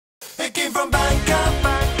came from BANDCAMP.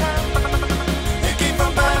 It came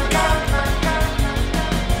from BANDCAMP.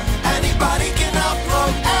 Anybody can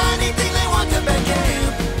upload anything they want to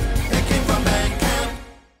BANDCAMP. It came from BANDCAMP.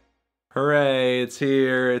 Hooray, it's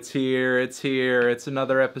here, it's here, it's here. It's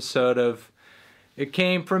another episode of It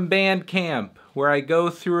Came from BANDCAMP, where I go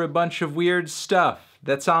through a bunch of weird stuff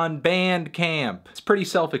that's on BANDCAMP. It's pretty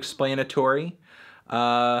self-explanatory.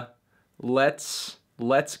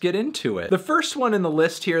 Let's get into it. The first one in the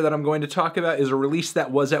list here that I'm going to talk about is a release that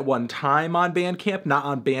was at one time on BANDCAMP, not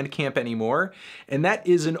on BANDCAMP anymore, and that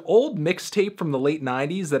is an old mixtape from the late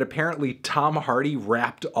 90s that apparently Tom Hardy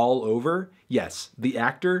rapped all over. Yes, the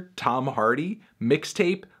actor Tom Hardy,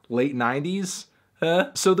 mixtape, late 90s.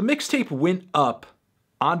 So the mixtape went up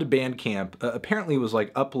onto BANDCAMP. Apparently it was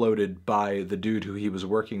like uploaded by the dude who he was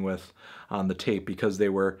working with on the tape because they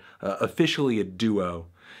were officially a duo.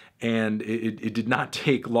 And it did not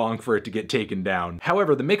take long for it to get taken down.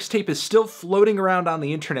 However, the mixtape is still floating around on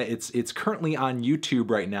the internet. It's currently on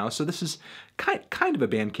YouTube right now, so this is kind of a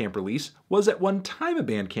BANDCAMP release. Was at one time a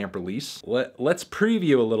BANDCAMP release. Let's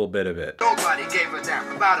preview a little bit of it. Nobody gave a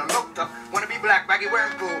damn about a looked up, wanna be black, baggy,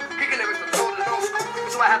 wearing cool, kicking lyrics from old and old school.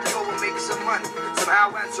 So I had to go and make some money.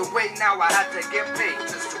 Somehow and some way now I had to get paid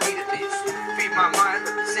just to eat at least. Feed my mind,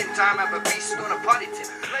 but at the same time have a beast on a party tip.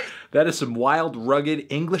 That is some wild, rugged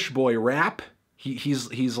English boy rap.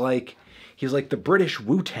 He's like the British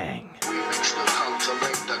Wu-Tang. We mix the coke to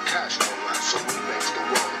make the cash go round, so we mix the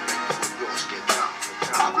world and make the yours get down.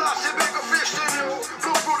 I blasted bigger fish than you,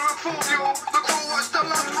 no good to fool you. The crew was the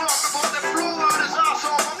lunch rock before they flew out his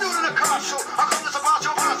asshole. I'm new to the car show. I come to about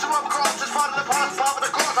your pass you up cross. It's part of the past, part of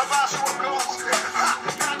the course. I pass you up cross.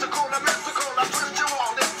 Magical, mystical, I twist you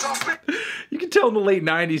all this topic. You can tell in the late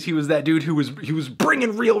 90s he was that dude who was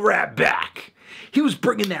bringing real rap back. He was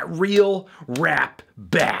bringing that real rap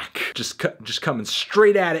back. Just coming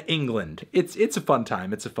straight out of England. It's a fun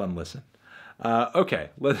time. It's a fun listen. Okay,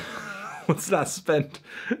 let's not spend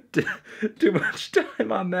too much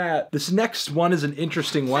time on that. This next one is an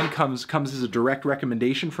interesting one. Comes as a direct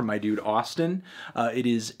recommendation from my dude Austin. It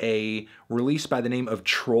is a release by the name of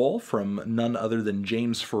Troll from none other than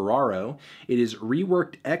James Ferraro. It is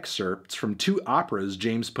reworked excerpts from two operas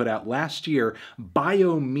James put out last year,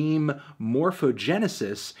 Biomeme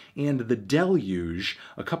Morphogenesis and The Deluge.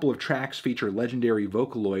 A couple of tracks feature legendary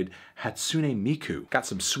Vocaloid Hatsune Miku. Got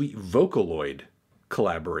some sweet Vocaloid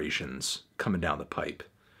collaborations coming down the pipe.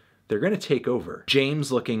 They're going to take over.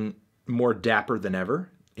 James looking more dapper than ever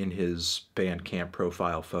in his BANDCAMP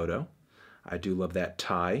profile photo. I do love that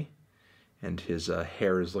tie. And his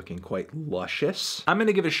hair is looking quite luscious. I'm going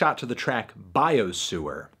to give a shot to the track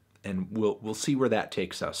Biosewer, and we'll see where that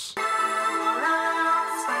takes us.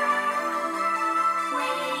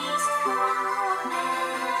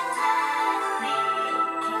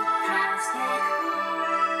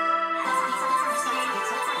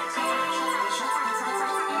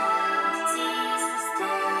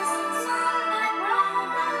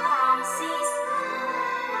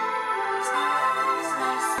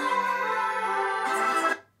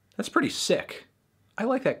 That's pretty sick. I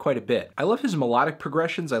like that quite a bit. I love his melodic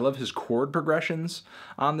progressions. I love his chord progressions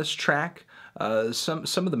on this track. Some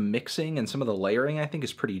of the mixing and some of the layering I think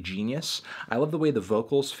is pretty genius. I love the way the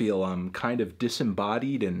vocals feel kind of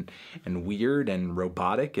disembodied and weird and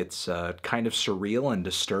robotic. It's kind of surreal and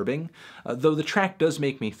disturbing. Though the track does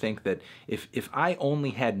make me think that if I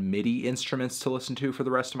only had MIDI instruments to listen to for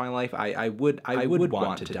the rest of my liip, I would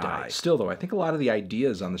want to die. Still though, I think a lot of the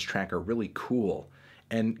ideas on this track are really cool.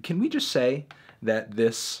 And can we just say that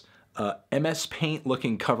this MS Paint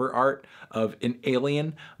looking cover art of an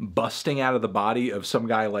alien busting out of the body of some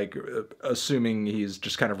guy, like assuming he's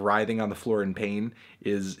just kind of writhing on the floor in pain,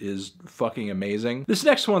 is fucking amazing. This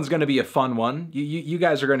next one's gonna be a fun one. You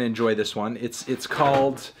guys are gonna enjoy this one. It's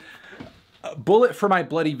called Bullet for My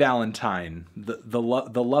Bloody Valentine, the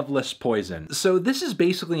Loveless Poison. So this is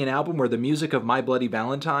basically an album where the music of My Bloody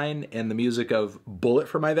Valentine and the music of Bullet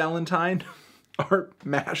for My Valentine are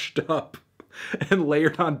mashed up and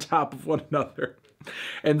layered on top of one another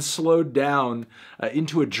and slowed down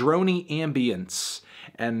into a droney ambience.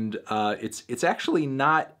 And it's actually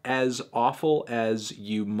not as awful as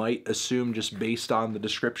you might assume just based on the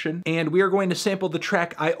description. And we are going to sample the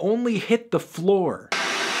track I Only Hit the Floor.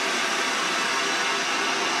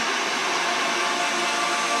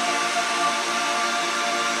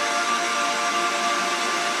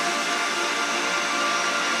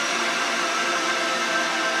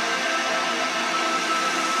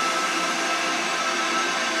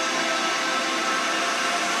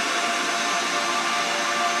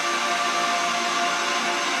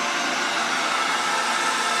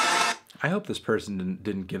 I hope hope this person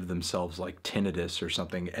didn't give themselves like tinnitus or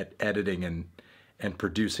something at editing and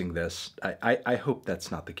producing this. I hope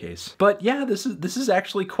that's not the case. But yeah, this is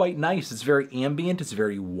actually quite nice. It's very ambient, it's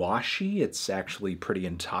very washy, it's actually pretty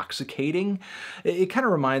intoxicating. It kind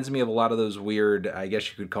of reminds me of a lot of those weird, I guess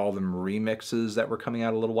you could call them remixes that were coming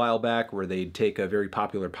out a little while back, where they'd take a very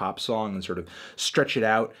popular pop song and sort of stretch it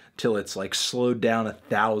out till it's like slowed down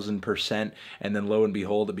 1,000%, and then lo and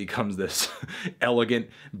behold, it becomes this elegant,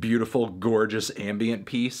 beautiful, gorgeous ambient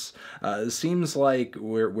piece. It seems like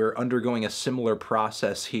we're undergoing a similar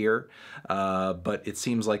process here, but it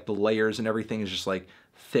seems like the layers and everything is just like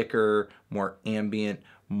thicker, more ambient,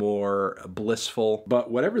 more blissful. But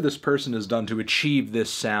whatever this person has done to achieve this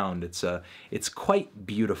sound, it's quite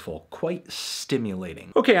beautiful, quite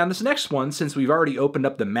stimulating. Okay, on this next one, since we've already opened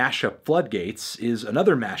up the mashup floodgates, is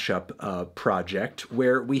another mashup project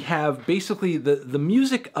where we have basically the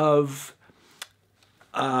music of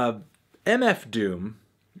MF Doom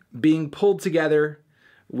being pulled together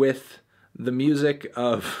with the music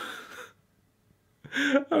of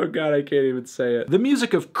oh god, I can't even say it. The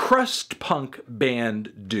music of crust punk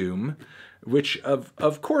band Doom, which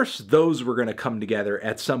of course those were going to come together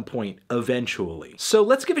at some point eventually. So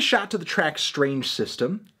let's give a shot to the track Strange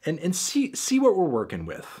System and see what we're working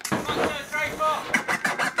with.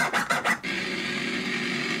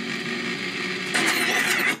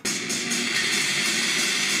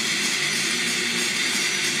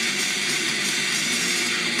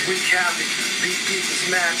 Wreak havoc, beat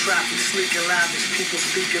beaters, mad traffic, sleek and lavish, people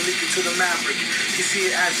speaking, leaking to the maverick. You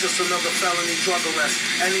see it as just another felony drug arrest.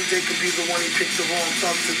 Any day could be the one he picked the wrong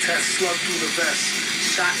thug to test, slug through the vest.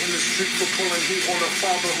 Shot in the street for pulling heat on a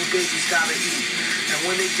father who babies gotta eat. And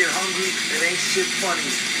when they get hungry, it ain't shit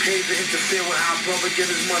funny. Paid to interfere with how brother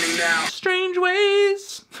get his money now. Strange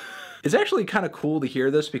ways. It's actually kind of cool to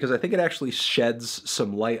hear this because I think it actually sheds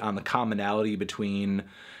some light on the commonality between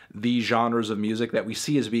the genres of music that we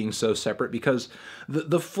see as being so separate, because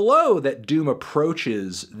the flow that Doom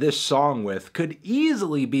approaches this song with could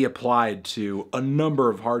easily be applied to a number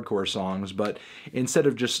of hardcore songs, but instead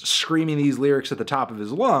of just screaming these lyrics at the top of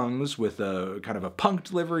his lungs with a kind of a punk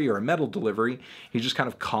delivery or a metal delivery, he's just kind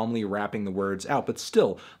of calmly rapping the words out. But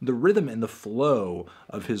still, the rhythm and the flow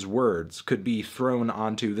of his words could be thrown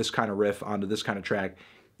onto this kind of riff, onto this kind of track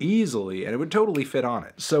easily, and it would totally fit on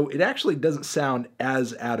it. So it actually doesn't sound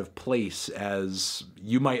as out of place as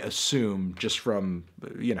you might assume just from,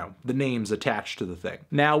 you know, the names attached to the thing.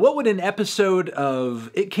 Now, what would an episode of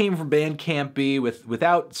It Came from BANDCAMP be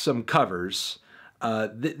without some covers?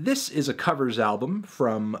 This is a covers album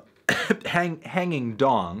from Hanging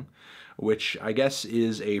Dong, which I guess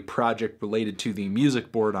is a project related to the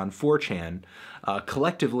music board on 4chan.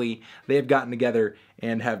 Collectively, they have gotten together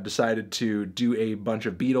and have decided to do a bunch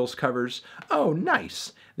of Beatles covers. Oh,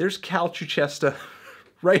 nice. There's Cal Chuchesta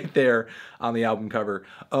right there on the album cover.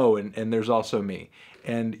 Oh, and there's also me.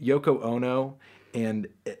 And Yoko Ono and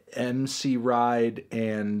MC Ride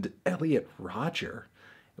and Elliot Rodger.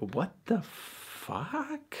 What the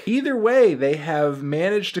fuck? Either way, they have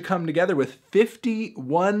managed to come together with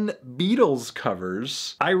 51 Beatles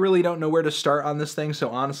covers. I really don't know where to start on this thing, so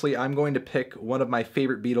honestly, I'm going to pick one of my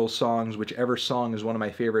favorite Beatles songs, whichever song is one of my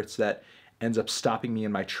favorites that ends up stopping me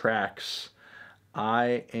in my tracks.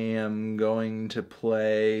 I am going to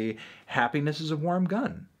play Happiness is a Warm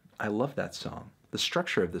Gun. I love that song. The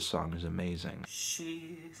structure of this song is amazing.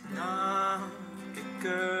 She's not a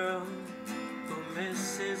girl who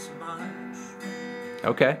misses much.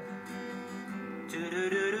 Okay.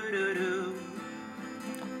 Do-do-do-do-do-do.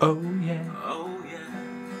 Oh yeah. Oh yeah.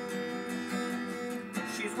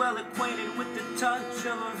 She's well acquainted with the touch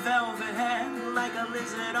of a velvet hand, like a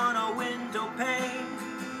lizard on a window pane.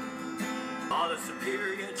 All the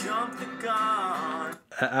superior jumped the gun.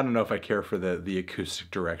 I don't know if I care for the acoustic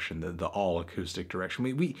direction, the all acoustic direction.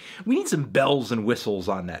 We need some bells and whistles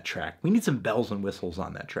on that track. We need some bells and whistles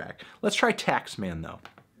on that track. Let's try Taxman though.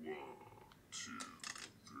 1, 2,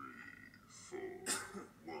 3, 4.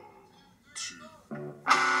 1, 2.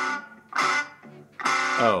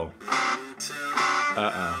 Oh.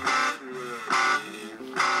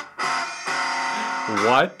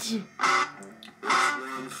 What?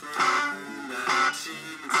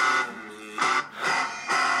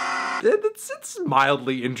 It's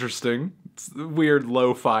mildly interesting. It's a weird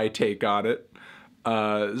lo-fi take on it.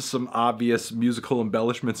 Some obvious musical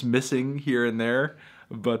embellishments missing here and there,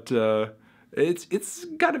 but it's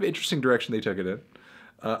kind of interesting direction they took it in.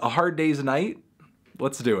 A Hard Day's Night.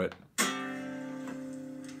 Let's do it.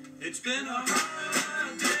 It's been a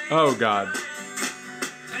hard day. Oh God. And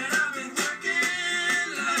I've been working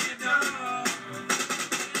like a dog.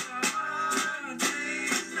 Hard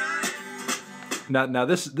day's night. Now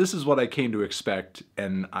this is what I came to expect,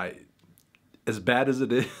 and as bad as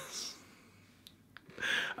it is,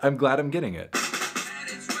 I'm glad I'm getting it.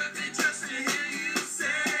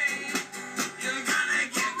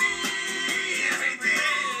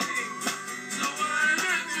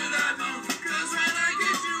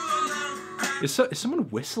 Is someone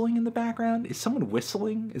whistling in the background? Is someone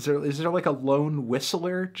whistling? Is there like a lone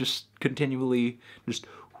whistler just continually just...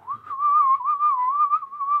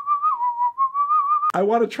 I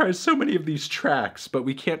want to try so many of these tracks, but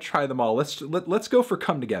we can't try them all. Let's go for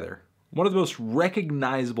Come Together. One of the most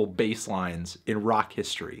recognizable bass lines in rock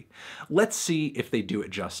history. Let's see if they do it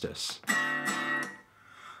justice.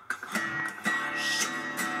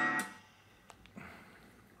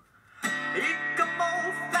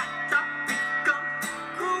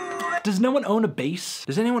 Does no one own a bass?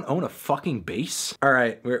 Does anyone own a fucking bass? All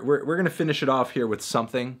right, we're gonna finish it off here with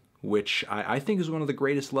something which I think is one of the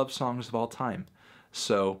greatest love songs of all time.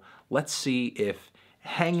 So let's see if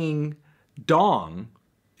Hanging Dong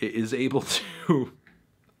is able to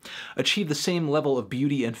achieve the same level of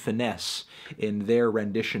beauty and finesse in their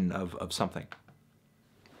rendition of something.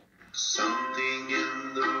 Something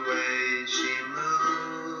in the way she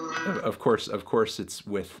moves. Of course, it's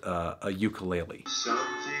with a ukulele.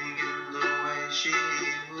 Something in the way she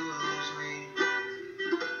moves me.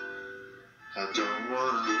 I don't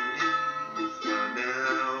want to leave her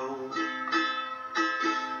now.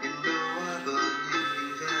 You know I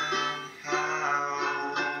believe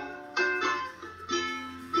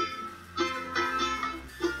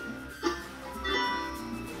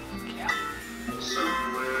anyhow.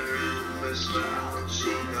 Somewhere in Western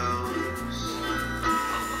she knows.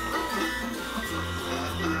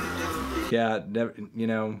 Yeah,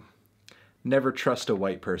 never trust a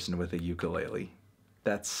white person with a ukulele.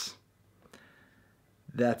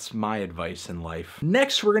 That's my advice in life.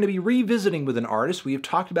 Next, we're going to be revisiting with an artist we have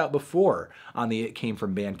talked about before on the It Came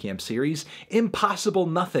From BANDCAMP series, Impossible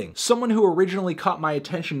Nothing. Someone who originally caught my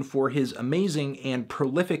attention for his amazing and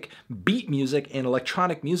prolific beat music and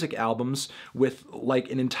electronic music albums with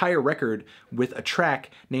like an entire record with a track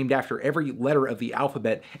named after every letter of the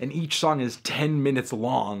alphabet, and each song is 10 minutes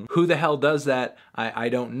long. Who the hell does that? I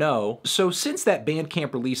don't know. So since that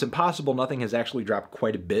BANDCAMP release, Impossible Nothing has actually dropped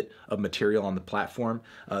quite a bit of material on the platform.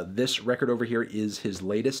 This record over here is his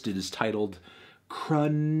latest. It is titled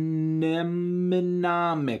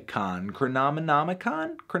Chronemenomicon.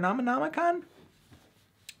 Chronemenomicon? Chronemenomicon.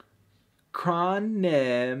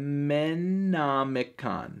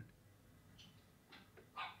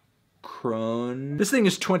 This thing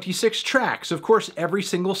is 26 tracks. Of course, every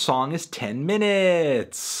single song is 10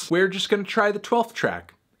 minutes. We're just gonna try the 12th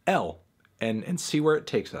track, L, and see where it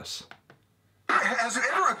takes us. Has it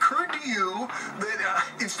ever occurred to you that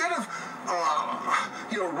instead of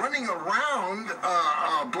running around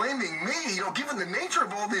blaming me, given the nature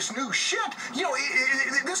of all this new shit,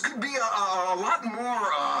 this could be a lot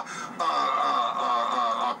more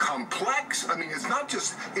complex. I mean, it's not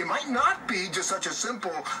just. It might not be just such a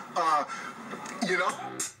simple,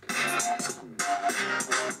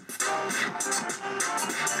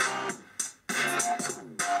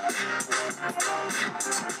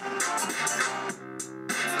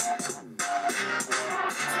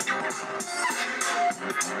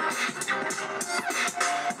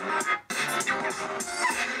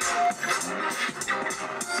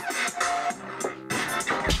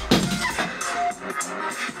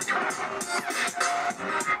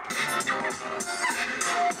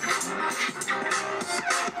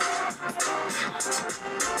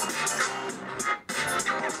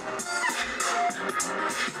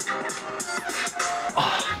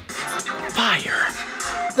 Fire!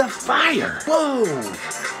 The fire! Whoa!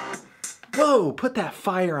 Whoa, put that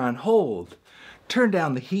fire on hold. Turn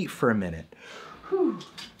down the heat for a minute. Whew,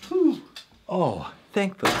 whew. Oh,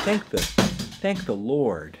 thank the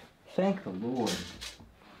Lord. Thank the Lord.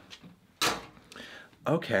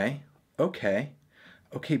 Okay,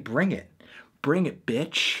 bring it. Bring it,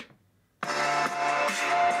 bitch.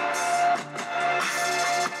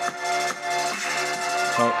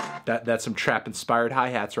 Oh, that's some trap-inspired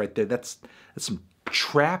hi-hats right there. That's some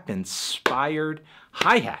trap-inspired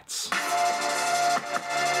hi-hats.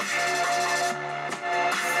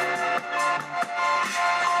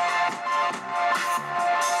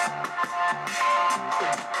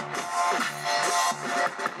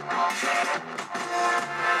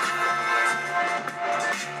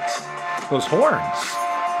 Those horns.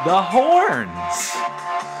 The horns.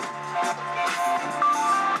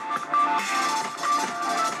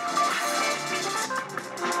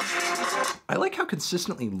 I like how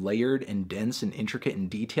consistently layered and dense and intricate and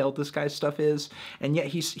detailed this guy's stuff is, and yet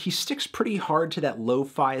he sticks pretty hard to that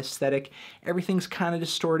lo-fi aesthetic. Everything's kind of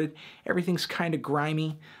distorted, everything's kind of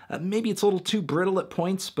grimy. Maybe it's a little too brittle at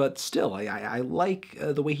points, but still, I like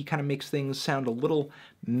the way he kind of makes things sound a little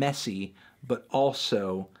messy, but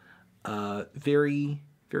also very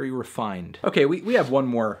refined. Okay, we have one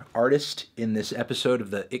more artist in this episode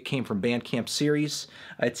of the It Came From BANDCAMP series.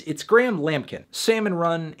 It's Graham Lambkin, Salmon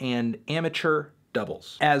Run and Amateur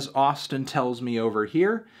Doubles. As Austin tells me over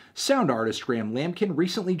here, sound artist Graham Lambkin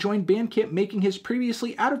recently joined BANDCAMP, making his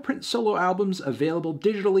previously out-of-print solo albums available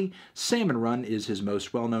digitally. Salmon Run is his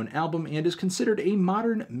most well-known album and is considered a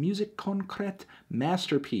modern musique concrète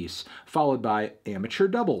masterpiece, followed by Amateur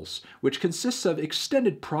Doubles, which consists of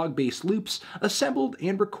extended prog-based loops assembled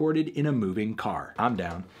and recorded in a moving car. I'm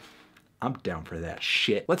down. I'm down for that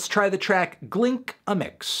shit. Let's try the track Glink a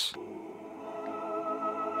Mix.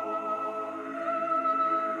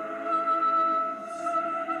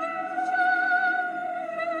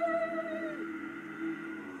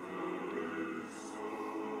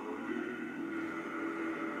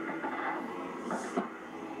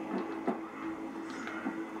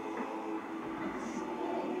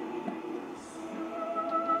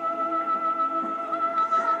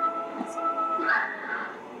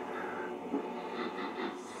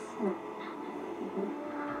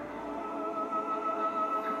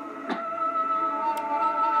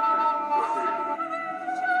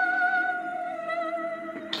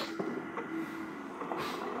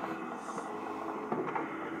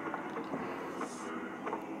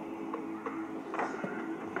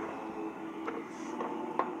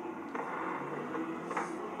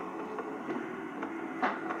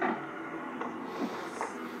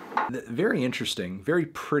 Very interesting, very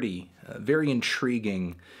pretty, very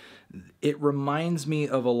intriguing. It reminds me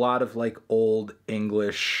of a lot of like old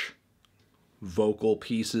English vocal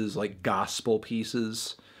pieces, like gospel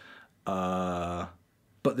pieces. But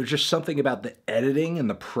there's just something about the editing and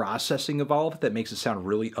the processing of all of it that makes it sound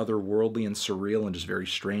really otherworldly and surreal and just very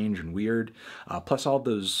strange and weird. Plus all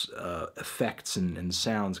those effects and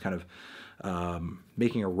sounds kind of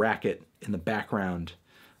making a racket in the background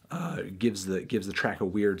gives the track a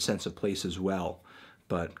weird sense of place as well.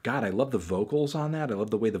 But God, I love the vocals on that. I love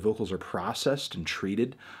the way the vocals are processed and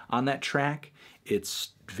treated on that track. It's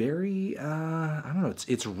very, I don't know,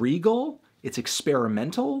 it's regal, it's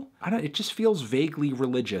experimental. It just feels vaguely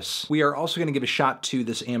religious. We are also gonna give a shot to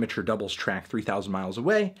this Amateur Doubles track, 3,000 Miles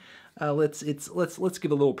Away. Let's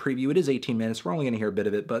give a little preview. It is 18 minutes. We're only gonna hear a bit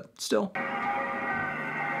of it, but still.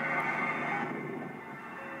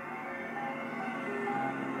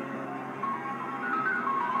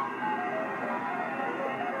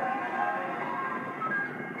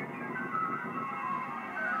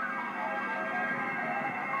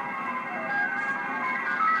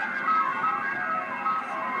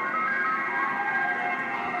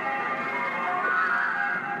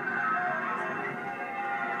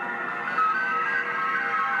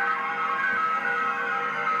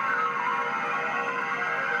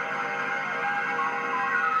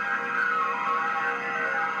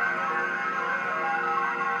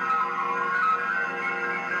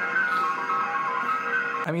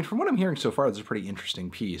 I mean, from what I'm hearing so far, it's a pretty interesting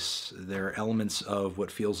piece. There are elements of what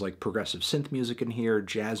feels like progressive synth music in here,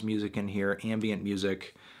 jazz music in here, ambient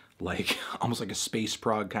music, like almost like a space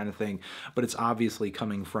prog kind of thing. But it's obviously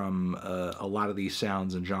coming from a lot of these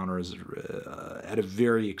sounds and genres at a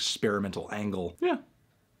very experimental angle. Yeah,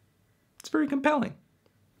 it's very compelling.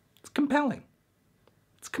 It's compelling.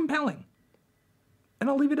 It's compelling. And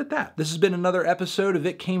I'll leave it at that. This has been another episode of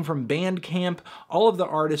It Came From BANDCAMP. All of the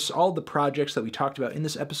artists, all of the projects that we talked about in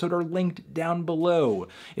this episode are linked down below.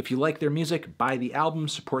 If you like their music, buy the album,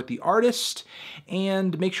 support the artist,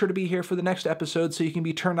 and make sure to be here for the next episode so you can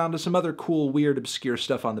be turned on to some other cool, weird, obscure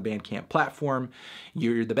stuff on the BANDCAMP platform.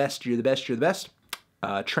 You're the best, you're the best, you're the best.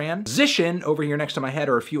 Transition over here next to my head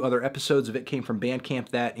are a few other episodes of It Came From BANDCAMP,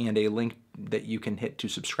 that and a link that you can hit to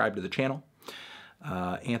subscribe to the channel.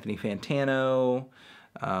 Anthony Fantano,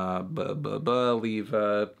 leave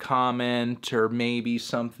a comment or maybe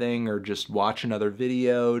something, or just watch another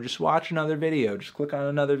video. Just watch another video. Just click on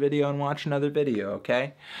another video and watch another video,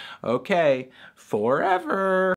 okay? Okay, forever.